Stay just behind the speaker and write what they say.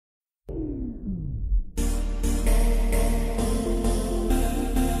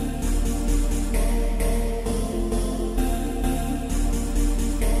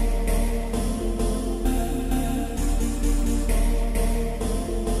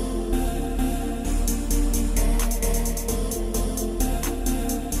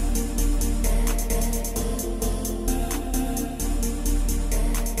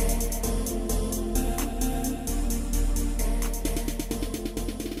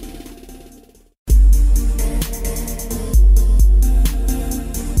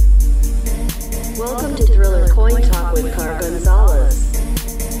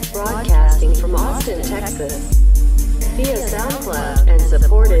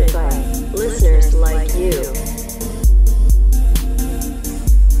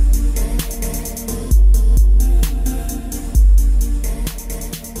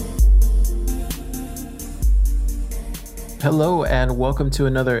Hello and welcome to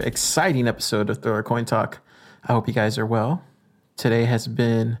another exciting episode of Thriller Coin Talk. I hope you guys are well. Today has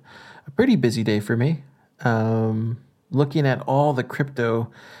been a pretty busy day for me. Looking at all the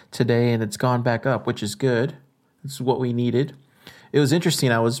crypto today, and it's gone back up, which is good. It's what we needed. It was interesting.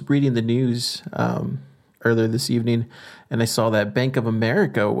 I was reading the news earlier this evening, and I saw that Bank of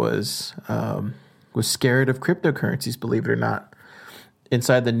America was scared of cryptocurrencies. Believe it or not,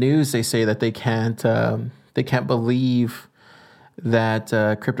 inside the news they say that they can't believe that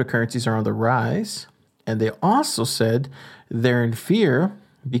cryptocurrencies are on the rise, and they also said they're in fear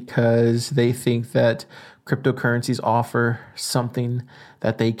because they think that cryptocurrencies offer something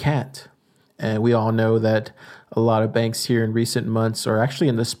that they can't. And we all know that a lot of banks here in recent months, or actually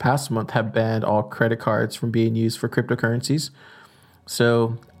in this past month, have banned all credit cards from being used for cryptocurrencies.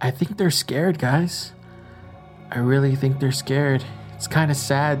 So I think they're scared, guys. I really think they're scared. It's kind of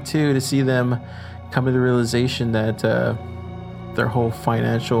sad, too, to see them come to the realization that their whole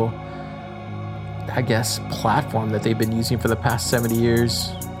financial, I guess, platform that they've been using for the past 70 years,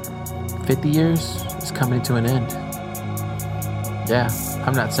 50 years, is coming to an end. Yeah,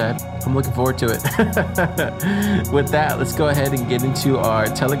 I'm not sad. I'm looking forward to it. With that, let's go ahead and get into our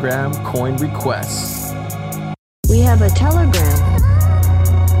Telegram coin requests. We have a Telegram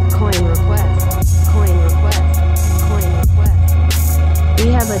coin request. Coin request. Coin request.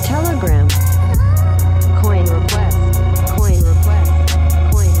 We have a Telegram coin request. Coin request. Coin request.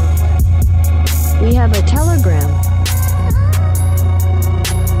 We have a Telegram.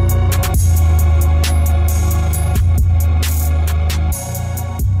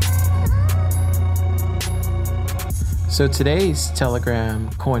 So today's Telegram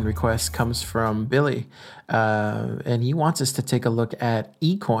coin request comes from Billy, and he wants us to take a look at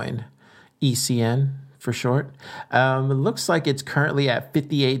eCoin, ECN for short. It looks like it's currently at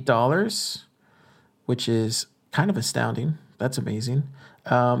 $58, which is kind of astounding. That's amazing.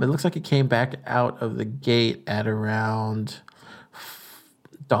 It looks like it came back out of the gate at around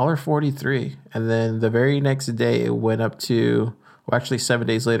 $1.43, and then the very next day it went up to, well, actually 7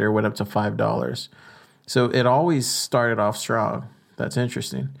 days later, it went up to $5. So it always started off strong. That's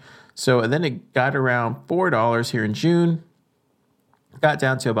interesting. So, and then it got around $4 here in June, got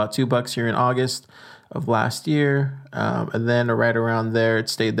down to about $2 here in August of last year. And then right around there, it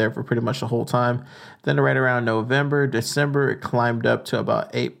stayed there for pretty much the whole time. Then right around November, December, it climbed up to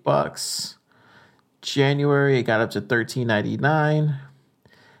about $8. January, it got up to $13.99.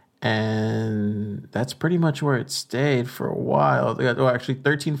 And that's pretty much where it stayed for a while. Well, actually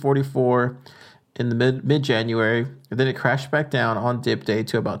 $13.44 in the mid-January, and then it crashed back down on dip day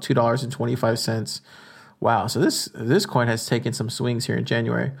to about $2.25. Wow, so this coin has taken some swings here in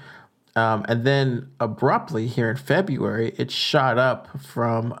January. And then abruptly here in February, it shot up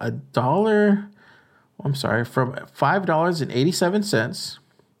from $5.87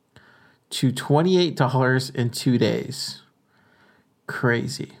 to $28 in 2 days.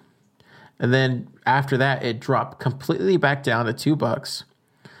 Crazy. And then after that, it dropped completely back down to $2.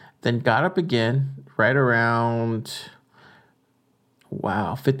 Then got up again right around,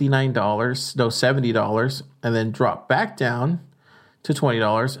 $70, and then dropped back down to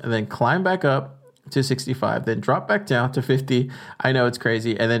 $20, and then climbed back up to 65, then dropped back down to 50. I know it's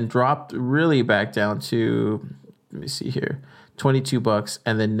crazy. And then dropped really back down to, let me see here, $22,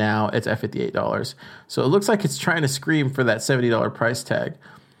 and then now it's at $58. So it looks like it's trying to scream for that $70 price tag.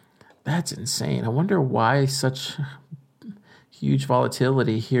 That's insane. I wonder why such huge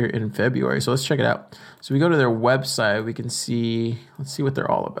volatility here in February. So let's check it out. So we go to their website. We can see, let's see what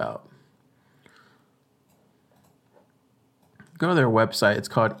they're all about. Go to their website. It's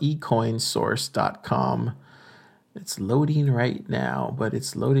called ecoinsource.com. It's loading right now, but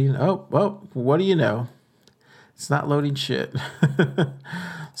it's loading. Oh, well, what do you know? It's not loading shit.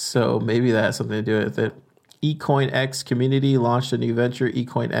 So maybe that has something to do with it. eCoinX community launched a new venture,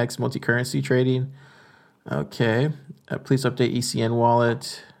 eCoinX multi-currency trading. Okay. Please update ECN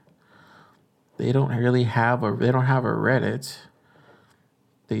wallet. They don't have a Reddit.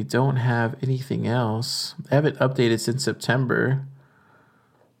 They don't have anything else. They haven't updated since September.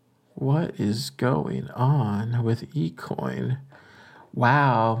 What is going on with eCoin?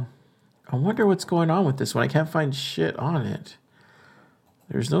 Wow. I wonder what's going on with this one. I can't find shit on it.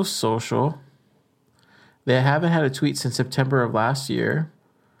 There's no social. They haven't had a tweet since September of last year.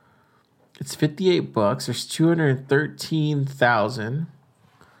 It's $58. There's 213,000.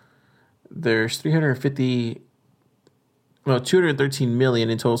 There's 213 million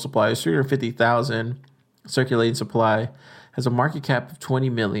in total supply. There's 350,000 circulating supply. Has a market cap of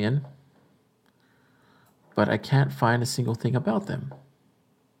 20 million. But I can't find a single thing about them.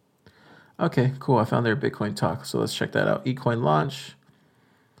 Okay, cool. I found their Bitcoin talk. So let's check that out. eCoin launch,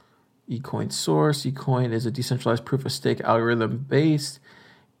 eCoin source. eCoin is a decentralized proof of stake algorithm based.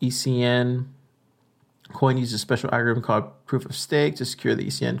 ECN coin uses a special algorithm called proof of stake to secure the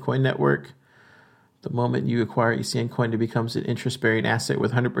ECN coin network. The moment you acquire ECN coin, it becomes an interest-bearing asset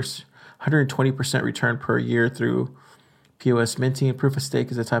with 120% return per year through POS minting. Proof of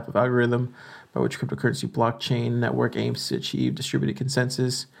stake is a type of algorithm by which cryptocurrency blockchain network aims to achieve distributed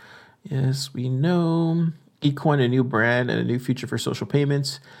consensus. Yes, we know. eCoin, a new brand and a new future for social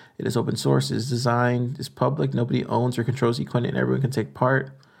payments. It is open source, is designed, is public. Nobody owns or controls eCoin and everyone can take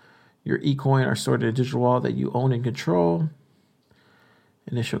part. Your eCoin are stored in a digital wallet that you own and control.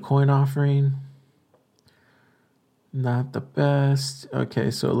 Initial coin offering. Not the best. Okay,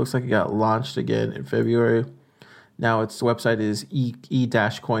 so it looks like it got launched again in February. Now its website is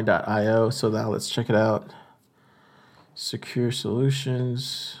e-coin.io. So now let's check it out. Secure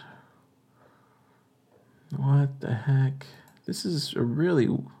solutions. What the heck? This is a really...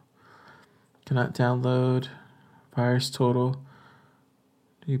 Cannot download. Virus total.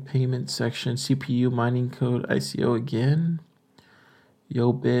 New payment section. CPU mining code. ICO again.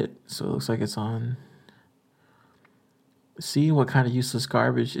 YoBit. So it looks like it's on... Seeing what kind of useless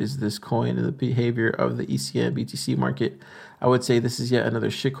garbage is this coin and the behavior of the ECN BTC market, I would say this is yet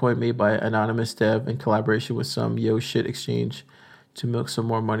another shitcoin made by anonymous dev in collaboration with some yo shit exchange to milk some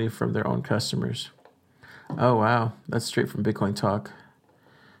more money from their own customers. Oh, wow. That's straight from Bitcoin Talk.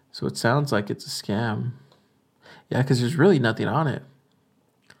 So it sounds like it's a scam. Yeah, because there's really nothing on it.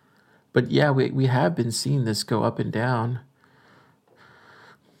 But yeah, we have been seeing this go up and down.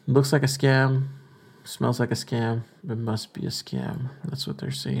 Looks like a scam. Smells like a scam. It must be a scam. That's what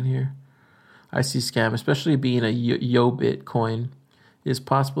they're saying here. I see scam, especially being a YoBit coin. It is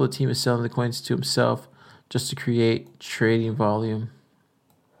possible the team is selling the coins to himself just to create trading volume.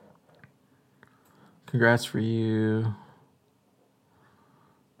 Congrats for you.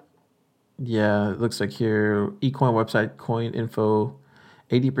 Yeah, it looks like here, eCoin website, coin info,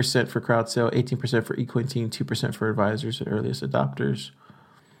 80% for crowd sale, 18% for eCoin team, 2% for advisors and earliest adopters.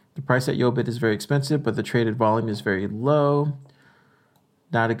 The price at YoBit is very expensive, but the traded volume is very low.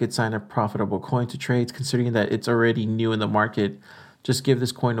 Not a good sign of profitable coin to trade, considering that it's already new in the market. Just give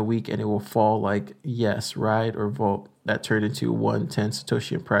this coin a week and it will fall like Yes, Ride, or Volt. That turned into 110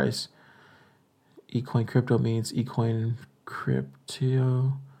 Satoshi in price. eCoin crypto means eCoin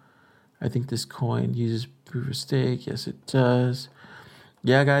crypto. I think this coin uses proof of stake. Yes, it does.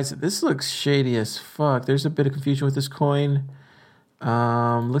 Yeah, guys, this looks shady as fuck. There's a bit of confusion with this coin.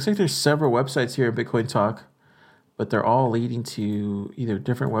 Looks like there's several websites here at Bitcoin Talk, but they're all leading to either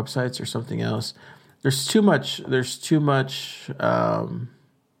different websites or something else. There's too much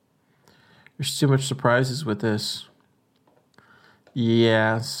surprises with this.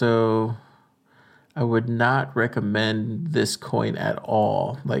 Yeah, so I would not recommend this coin at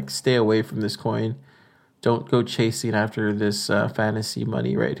all. Like, stay away from this coin. Don't go chasing after this fantasy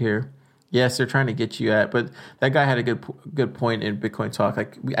money right here. Yes, they're trying to get you at, but that guy had a good point in Bitcoin Talk.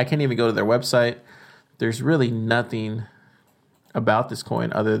 Like, I can't even go to their website. There's really nothing about this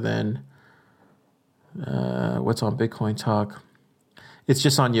coin other than what's on Bitcoin Talk. It's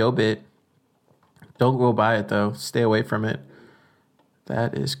just on YoBit. Don't go buy it, though. Stay away from it.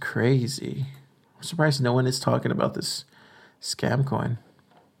 That is crazy. I'm surprised no one is talking about this scam coin.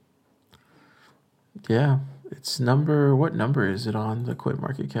 Yeah. What number is it on the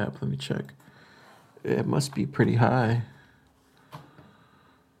CoinMarketCap? Let me check. It must be pretty high.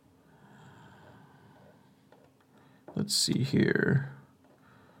 Let's see here.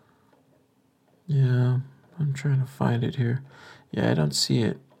 Yeah, I'm trying to find it here. Yeah, I don't see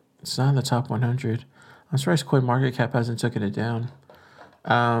it. It's not in the top 100. I'm surprised CoinMarketCap hasn't taken it down.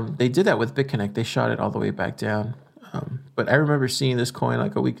 They did that with BitConnect. They shot it all the way back down. But I remember seeing this coin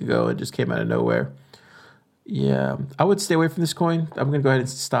like a week ago. It just came out of nowhere. Yeah, I would stay away from this coin. I'm going to go ahead and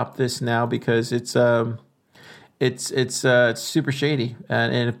stop this now because it's super shady.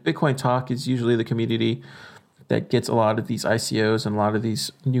 And if Bitcoin Talk is usually the community that gets a lot of these ICOs and a lot of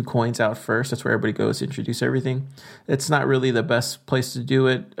these new coins out first, that's where everybody goes to introduce everything. It's not really the best place to do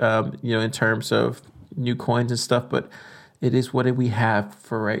it, in terms of new coins and stuff, but it is what we have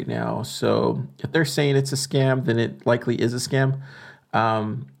for right now. So if they're saying it's a scam, then it likely is a scam.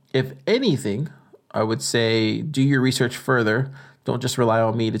 If anything, I would say do your research further. Don't just rely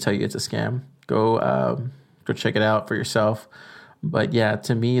on me to tell you it's a scam. Go check it out for yourself. But yeah,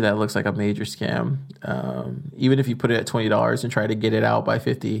 to me, that looks like a major scam. Even if you put it at $20 and try to get it out by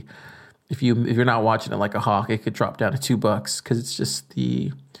 $50, if you're not watching it like a hawk, it could drop down to $2 because it's just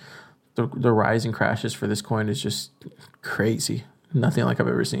the rise and crashes for this coin is just crazy. Nothing like I've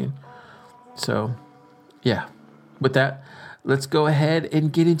ever seen. So, yeah. With that, let's go ahead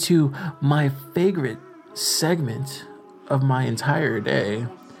and get into my favorite segment of my entire day.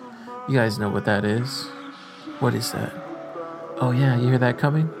 You guys know what that is. What is that? Oh, yeah, you hear that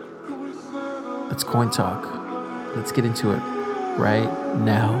coming? Let's coin talk. Let's get into it right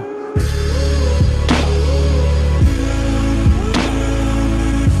now.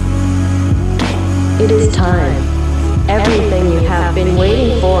 It is time. Everything you have been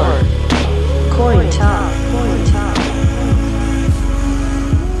waiting for. Coin talk. Coin talk.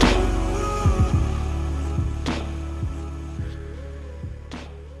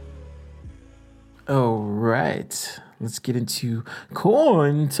 All right, let's get into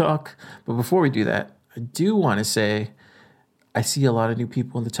coin talk. But before we do that, I do want to say I see a lot of new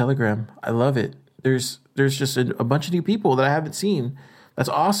people in the Telegram. I love it. There's just a bunch of new people that I haven't seen. That's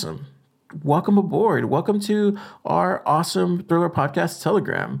awesome. Welcome aboard. Welcome to our awesome Thriller Podcast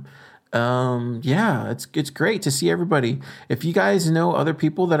Telegram. Yeah, it's great to see everybody. If you guys know other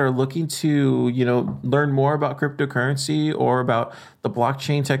people that are looking to, learn more about cryptocurrency or about the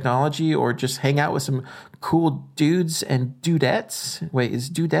blockchain technology, or just hang out with some cool dudes and dudettes. Wait, is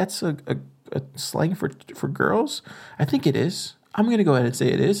dudettes a slang for girls? I think it is. I'm going to go ahead and say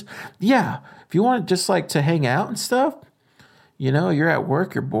it is. Yeah. If you want just like to hang out and stuff, you're at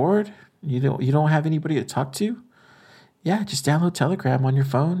work, you're bored, you don't have anybody to talk to. Yeah, just download Telegram on your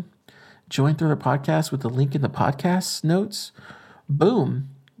phone. Join Thriller Podcast with the link in the podcast notes. Boom.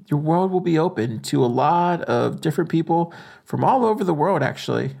 Your world will be open to a lot of different people from all over the world,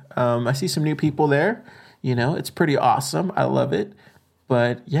 actually. I see some new people there. It's pretty awesome. I love it.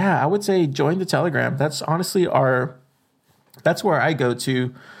 But yeah, I would say join the Telegram. That's honestly that's where I go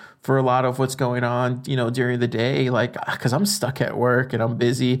to for a lot of what's going on, during the day, like, because I'm stuck at work and I'm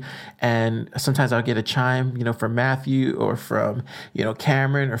busy, and sometimes I'll get a chime, from Matthew or from,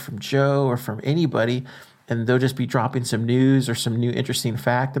 Cameron or from Joe or from anybody, and they'll just be dropping some news or some new interesting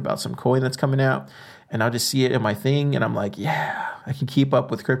fact about some coin that's coming out, and I'll just see it in my thing, and I'm like, yeah, I can keep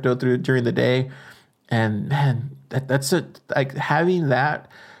up with crypto during the day, and man, that's like having that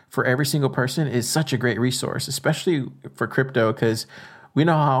for every single person is such a great resource, especially for crypto, because we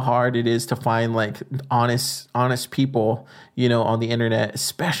know how hard it is to find like honest people, on the internet,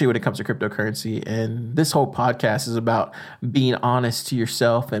 especially when it comes to cryptocurrency. And this whole podcast is about being honest to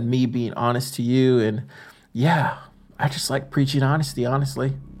yourself and me being honest to you. And yeah, I just like preaching honesty,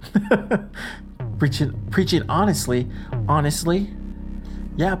 honestly. preaching honestly.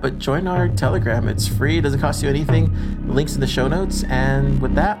 Yeah, but join our Telegram. It's free. It doesn't cost you anything. The link's in the show notes. And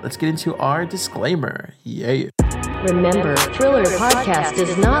with that, let's get into our disclaimer. Yeah. Remember, Thriller Podcast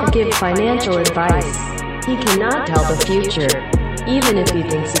does not give financial advice. He cannot tell the future, even if he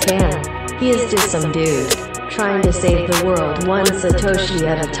thinks he can. He is just some dude, trying to save the world one Satoshi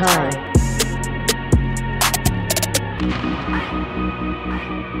at a time.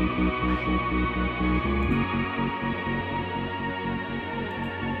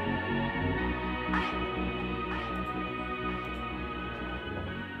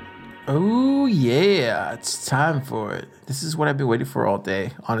 Oh, yeah, it's time for it. This is what I've been waiting for all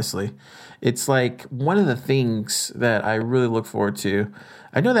day, honestly. It's like one of the things that I really look forward to.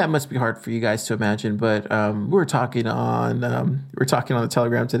 I know that must be hard for you guys to imagine, but we were talking on the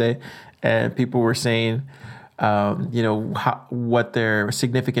Telegram today, and people were saying, what their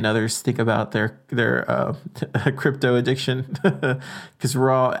significant others think about their crypto addiction, because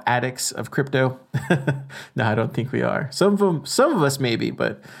we're all addicts of crypto. No, I don't think we are. Some of us maybe,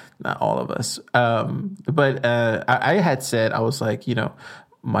 but not all of us. I had said, I was like,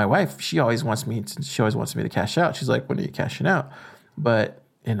 my wife, she always wants me to cash out. She's like, when are you cashing out? But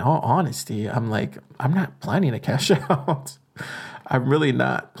in all honesty, I'm like, I'm not planning to cash out. I'm really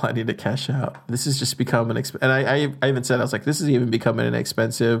not planning to cash out. This has just become and I even said, I was like, this is even becoming an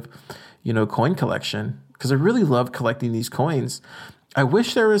expensive, coin collection, because I really love collecting these coins. I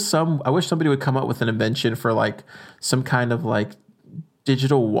wish somebody would come up with an invention for like some kind of like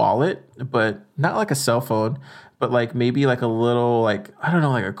digital wallet, but not like a cell phone, but like maybe like a little, like, I don't know,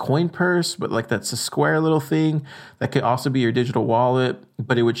 like a coin purse, but like that's a square little thing that could also be your digital wallet,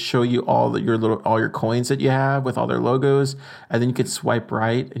 but it would show you all your coins that you have with all their logos, and then you could swipe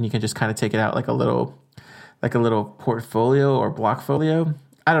right and you can just kind of take it out like a little portfolio or blockfolio.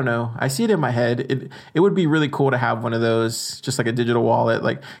 I don't know. I see it in my head. It would be really cool to have one of those, just like a digital wallet,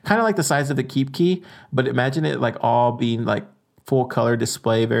 like kind of like the size of the Keep Key, but imagine it like all being like full color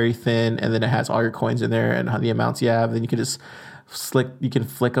display, very thin, and then it has all your coins in there and the amounts you have. Then you can just flick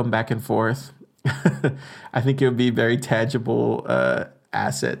them back and forth. I think it would be a very tangible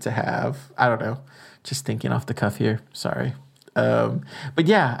asset to have. I don't know. Just thinking off the cuff here. Sorry. But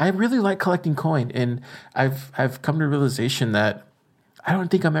yeah, I really like collecting coin, and I've come to the realization that I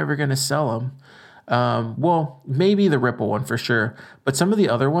don't think I'm ever going to sell them. Well, maybe the Ripple one for sure, but some of the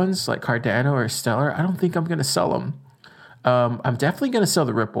other ones like Cardano or Stellar, I don't think I'm going to sell them. I'm definitely going to sell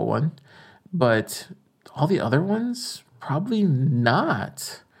the Ripple one, but all the other ones probably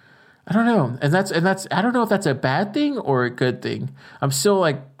not. I don't know, and that's I don't know if that's a bad thing or a good thing. I'm still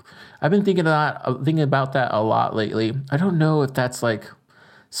like I've been thinking about that a lot lately. I don't know if that's like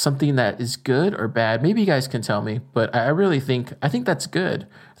something that is good or bad. Maybe you guys can tell me, but I really think that's good.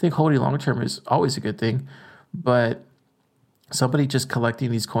 I think holding long term is always a good thing, but somebody just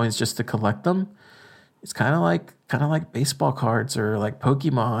collecting these coins just to collect them, it's kind of like baseball cards or like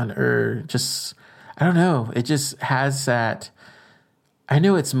Pokemon or just I don't know. It just has that. I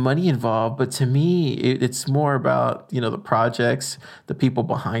know it's money involved, but to me, it's more about the projects, the people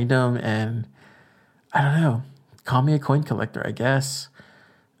behind them, and I don't know. Call me a coin collector, I guess.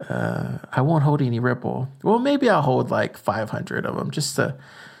 I won't hold any Ripple. Well, maybe I'll hold like 500 of them just to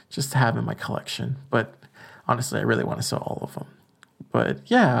have in my collection. But honestly, I really want to sell all of them. But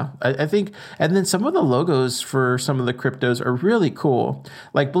yeah, I think, and then some of the logos for some of the cryptos are really cool.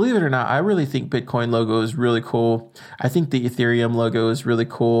 Like, believe it or not, I really think Bitcoin logo is really cool. I think the Ethereum logo is really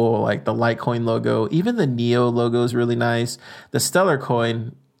cool. Like the Litecoin logo, even the Neo logo is really nice. The Stellar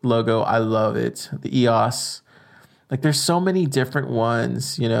Coin logo, I love it. The EOS, like there's so many different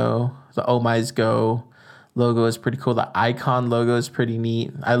ones, the Oh My's Go logo is pretty cool. The Icon logo is pretty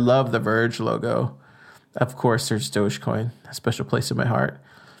neat. I love the Verge logo. Of course, there's Dogecoin, a special place in my heart.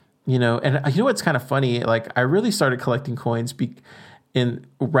 And what's kind of funny? Like, I really started collecting coins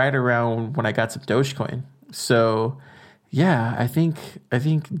right around when I got some Dogecoin. So, yeah, I think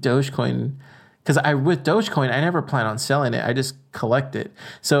Dogecoin, because with Dogecoin, I never plan on selling it. I just collect it.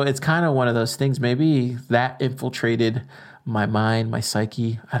 So it's kind of one of those things. Maybe that infiltrated my mind, my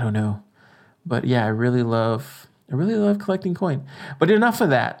psyche. I don't know, but yeah, I really love collecting coin. But enough of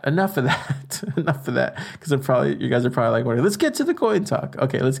that. Because you guys are probably like, wondering, let's get to the coin talk.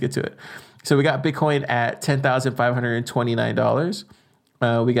 Okay, let's get to it. So we got Bitcoin at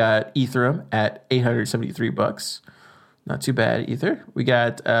 $10,529. We got Ethereum at $873. Not too bad either. We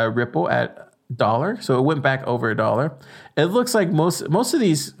got Ripple at $1. So it went back over $1. It looks like most of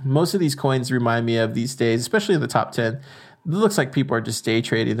these coins remind me of these days, especially in the top 10. It looks like people are just day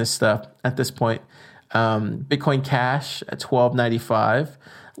trading this stuff at this point. Bitcoin Cash at $12.95,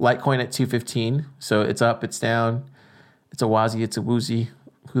 Litecoin at $2.15. So it's up, it's down, it's a wazi, it's a woozy.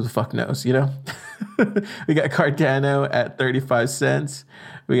 Who the fuck knows, We got Cardano at 35 cents.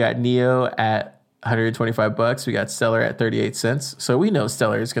 We got Neo at $125. We got Stellar at 38 cents. So we know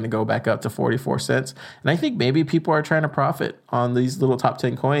Stellar is going to go back up to 44 cents. And I think maybe people are trying to profit on these little top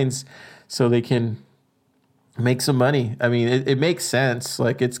 10 coins so they can make some money. I mean, it makes sense.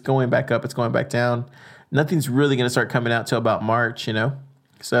 Like, it's going back up, it's going back down. Nothing's really going to start coming out till about March,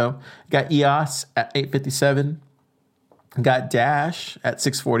 So got EOS at $8.57. Got Dash at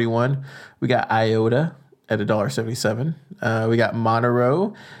 $6.41. We got IOTA at $1.77. We got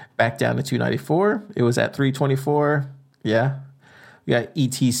Monero back down to $2.94. It was at $3.24. Yeah. We got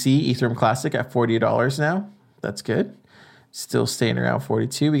ETC, Ethereum Classic, at $40 now. That's good. Still staying around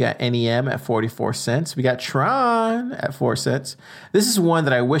 42. We got NEM at 44 cents. We got Tron at 4 cents. This is one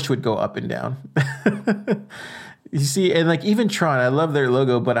that I wish would go up and down. You see, and like even Tron, I love their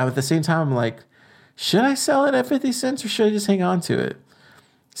logo, but at the same time, I'm like, should I sell it at 50 cents or should I just hang on to it?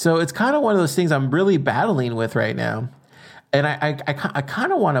 So it's kind of one of those things I'm really battling with right now. And I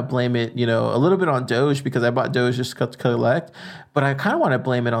kind of want to blame it, a little bit on Doge because I bought Doge just to collect, but I kind of want to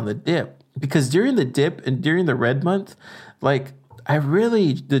blame it on the dip because during the dip and during the red month, like the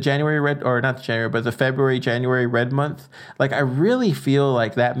February, January red month, like I really feel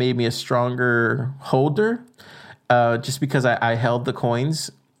like that made me a stronger holder just because I held the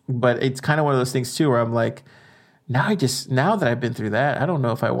coins. But it's kind of one of those things too where I'm like, now that I've been through that, I don't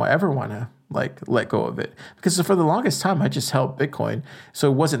know if I ever want to like let go of it because for the longest time I just held Bitcoin.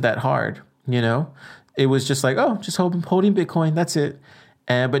 So it wasn't that hard, it was just like, oh, just holding Bitcoin. That's it.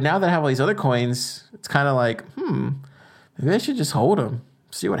 But now that I have all these other coins, it's kind of like, maybe I should just hold them,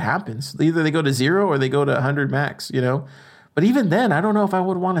 see what happens. Either they go to 0 or they go to 100 max, But even then, I don't know if I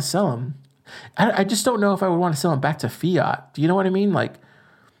would want to sell them. I just don't know if I would want to sell them back to fiat. Do you know what I mean? Like,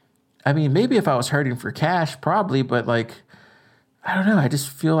 maybe if I was hurting for cash, probably, but like, I don't know. I just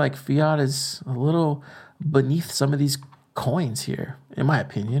feel like fiat is a little beneath some of these coins here, in my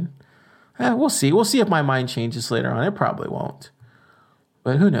opinion. We'll see. We'll see if my mind changes later on. It probably won't.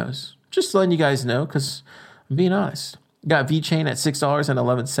 But who knows? Just letting you guys know because I'm being honest. We got VeChain at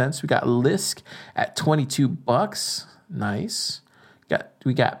 $6.11. We got Lisk at $22. Nice.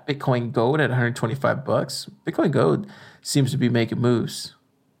 We got Bitcoin Gold at 125 bucks. Bitcoin Gold seems to be making moves.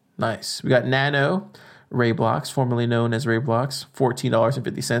 Nice. We got Nano Rayblocks, formerly known as Rayblocks,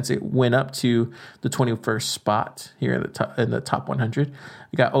 $14.50. It went up to the 21st spot here in the top 100.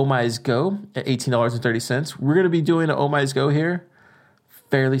 We got Omize Go at $18.30. We're going to be doing an Omize Go here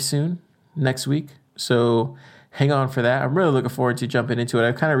fairly soon, next week. So hang on for that. I'm really looking forward to jumping into it.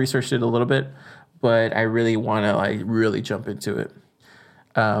 I've kind of researched it a little bit, but I really want to really jump into it.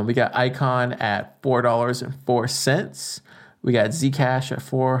 We got Icon at $4.04. We got Zcash at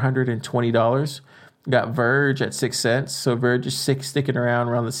 $420. We got Verge at 6 cents. So Verge is sticking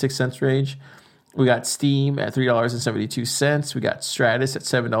around the 6 cents range. We got Steam at $3.72. We got Stratus at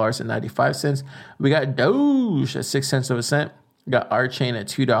 $7.95. We got Doge at 6 cents of a cent. We got Archain at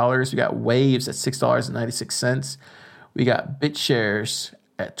 $2. We got Waves at $6.96. We got BitShares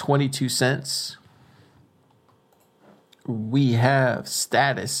at 22 cents. We have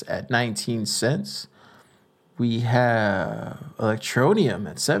Status at 19 cents. We have Electroneum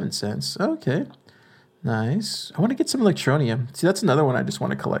at 7 cents. Okay, nice. I want to get some Electroneum. See, that's another one I just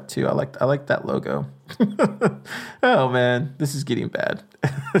want to collect too. I like that logo. Oh man, this is getting bad.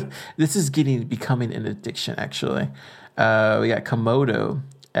 This is becoming an addiction actually. We got Komodo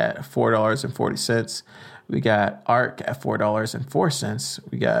at $4.40. We got ARK at $4.04.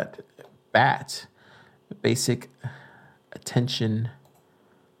 We got BAT, Basic Attention.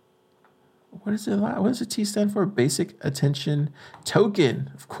 What is it? What does the T stand for? Basic Attention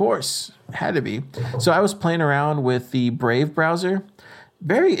Token. Of course, had to be. So I was playing around with the Brave browser.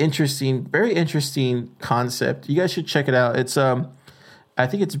 Very interesting concept. You guys should check it out. It's I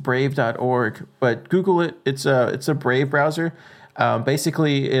think it's brave.org, but Google it. It's a Brave browser.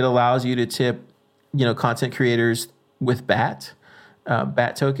 Basically, it allows you to tip, content creators with BAT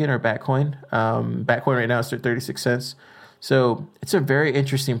token or Batcoin. Batcoin right now is at 36 cents. So it's a very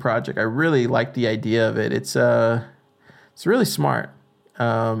interesting project. I really like the idea of it. It's really smart.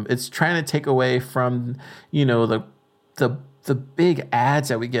 It's trying to take away from, the big ads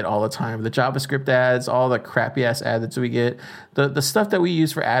that we get all the time, the JavaScript ads, all the crappy ass ads that we get, the stuff that we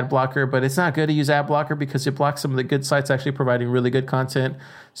use for ad blocker, but it's not good to use ad blocker because it blocks some of the good sites actually providing really good content.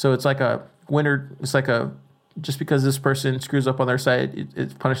 So it's like a winner. It's like just because this person screws up on their site,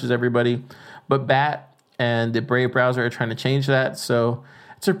 it punishes everybody. But BAT and the Brave browser are trying to change that. So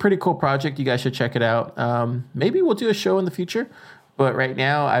it's a pretty cool project. You guys should check it out. Maybe we'll do a show in the future. But right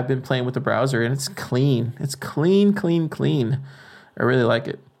now, I've been playing with the browser, and it's clean. It's clean. I really like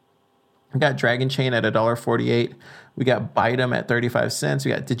it. We got Dragon Chain at $1.48. We got Bytem at 35 cents.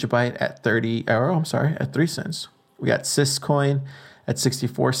 We got Digibyte at 3 cents. We got Syscoin at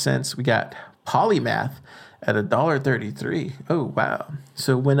 64 cents. We got Polymath at $1.33. Oh, wow.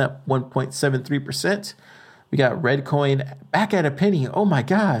 So it went up 1.73%. We got Redcoin back at a penny. Oh, my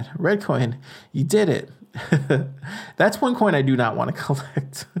God. Redcoin, you did it. That's one coin I do not want to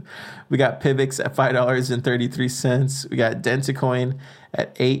collect. We got Pivx at $5.33. We got Dentacoin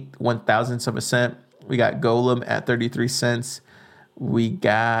at 1/1000th of a cent. We got Golem at 33 cents. We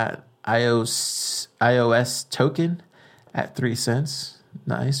got iOS token at 3 cents.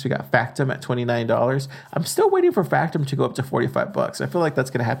 Nice. We got Factom at $29. I'm still waiting for Factom to go up to $45. I feel like that's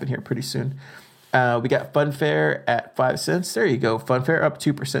going to happen here pretty soon. We got Funfair at 5 cents. There you go. Funfair up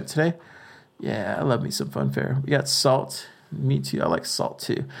 2% today. Yeah, I love me some Funfair. We got Salt. Me too. I like Salt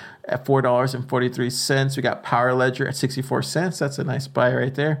too. At $4.43. We got Power Ledger at 64 cents. That's a nice buy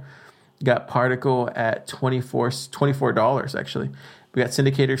right there. We got Particle at $24 actually. We got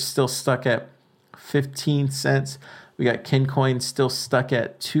Syndicator still stuck at 15 cents. We got Kincoin still stuck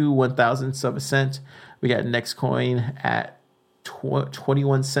at 2/1000ths of a cent. We got Nextcoin at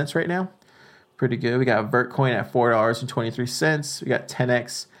 21 cents right now. Pretty good. We got Vertcoin at $4.23. We got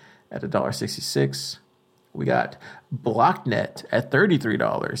 10x at $1.66. We got BlockNet at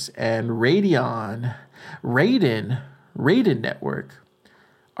 $33 and Raiden Network,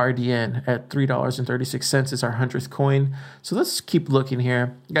 RDN at $3.36 is our 100th coin. So let's keep looking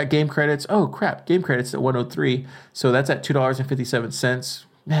here. We got Game Credits. Oh crap, Game Credits at 103. So that's at $2.57.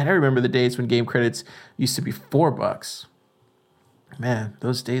 Man, I remember the days when Game Credits used to be $4. Man,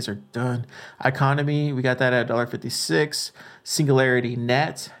 those days are done. Economy, we got that at $1.56. Singularity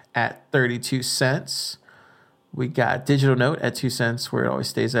Net at 32 cents. We got Digital Note at 2 cents, where it always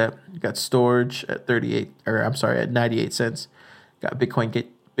stays at. We got Storage at at 98 cents. Got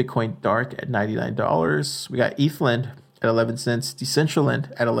Bitcoin Dark at $99. We got ETHLend at 11 cents.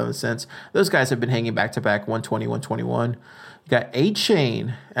 Decentraland at 11 cents. Those guys have been hanging back to back, 120, 121. We got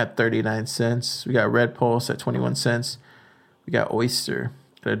A-Chain at 39 cents. We got Red Pulse at 21 cents. We got Oyster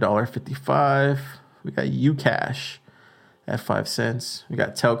at $1.55. We got Ucash at 5 cents. We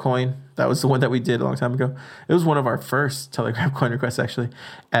got Telcoin. That was the one that we did a long time ago. It was one of our first Telegram coin requests, actually,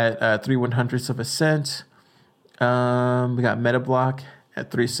 at 3/100ths of a cent. We got Metablock at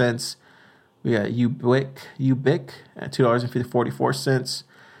 3 cents. We got Ubiq at $2.44.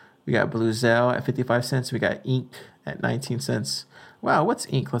 We got Blue Zell at 55 cents. We got Ink at 19 cents. Wow, what's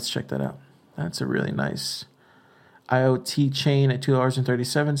Ink? Let's check that out. That's a really nice IoT chain at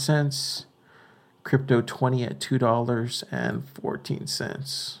 $2.37. Crypto 20 at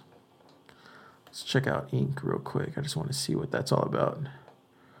 $2.14. Let's check out Ink real quick. I just want to see what that's all about.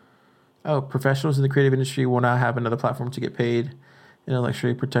 Oh, professionals in the creative industry will now have another platform to get paid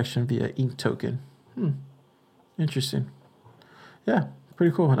intellectual protection via Ink token. Interesting. Yeah,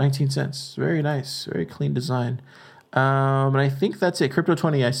 pretty cool. 19 cents. Very nice. Very clean design. And I think that's it. Crypto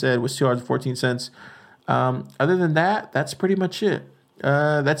 20, I said, was $2.14. Other than that, that's pretty much it.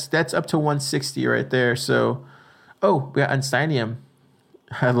 That's up to 160 right there. So, we got Unsteinium.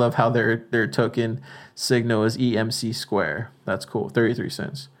 I love how their token signal is EMC square. That's cool. 33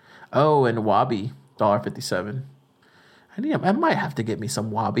 cents. Oh, and Wabi, $1.57. I might have to get me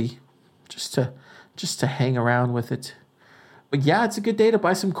some Wabi just to hang around with it. But yeah, it's a good day to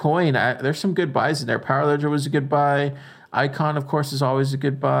buy some coin. There's some good buys in there. Power Ledger was a good buy. Icon, of course, is always a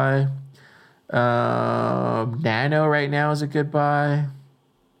good buy. Nano right now is a good buy.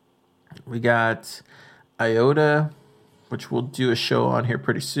 We got IOTA, which we'll do a show on here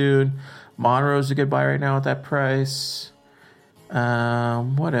pretty soon. Monroe's a good buy right now at that price.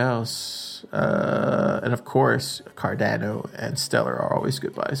 What else? And of course, Cardano and Stellar are always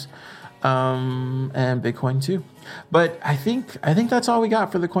good buys. And Bitcoin too. But I think that's all we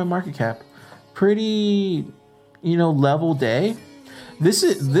got for the coin market cap. Pretty, level day.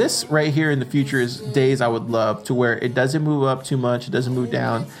 This right here in the future is days I would love, to where it doesn't move up too much, it doesn't move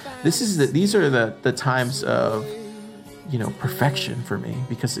down. These are the times of perfection for me,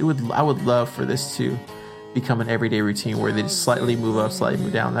 because I would love for this to become an everyday routine where they just slightly move up, slightly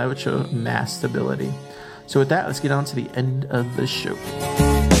move down. That would show mass stability. So with that, let's get on to the end of the show.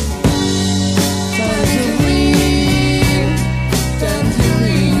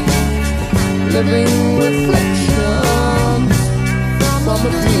 Tangerine, living reflections from a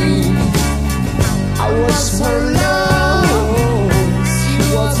dream. I was her love, she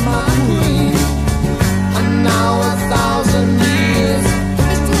was my queen, and now 1,000 years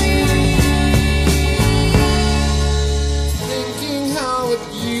between. Thinking how it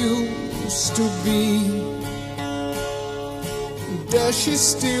used to be. Does she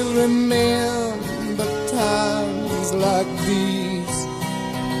still remember times like these?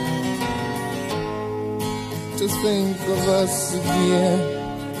 To think of us again,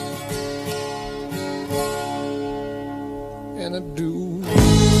 and I do.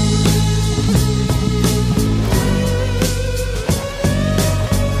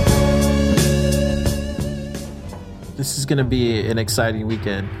 This is going to be an exciting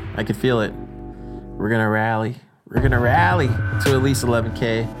weekend. I can feel it. We're going to rally. We're going to rally to at least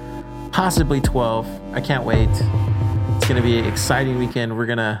 11K, possibly 12. I can't wait. It's going to be an exciting weekend. We're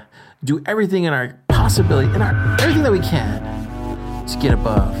going to do everything in our possibility, everything that we can to get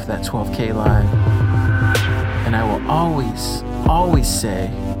above that 12K line. And I will always, always say,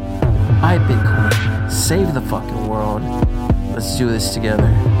 buy Bitcoin, save the fucking world. Let's do this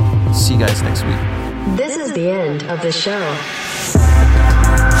together. See you guys next week. This is the end of the show.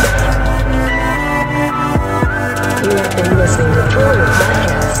 You have been listening to Thriller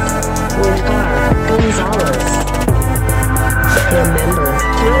Podcast with Gar Gonzalez. Remember,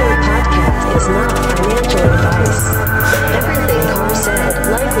 Thriller Podcast is not financial advice. Everything Gar said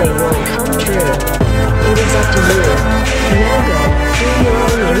likely won't come true. It is up to you. Now go, do your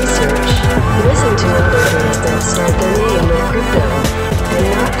own research. Listen to other things that start their name with crypto, and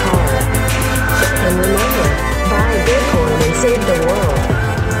not Gar. And remember, buy Bitcoin and save the world.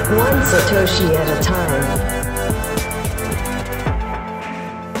 One Satoshi at a time.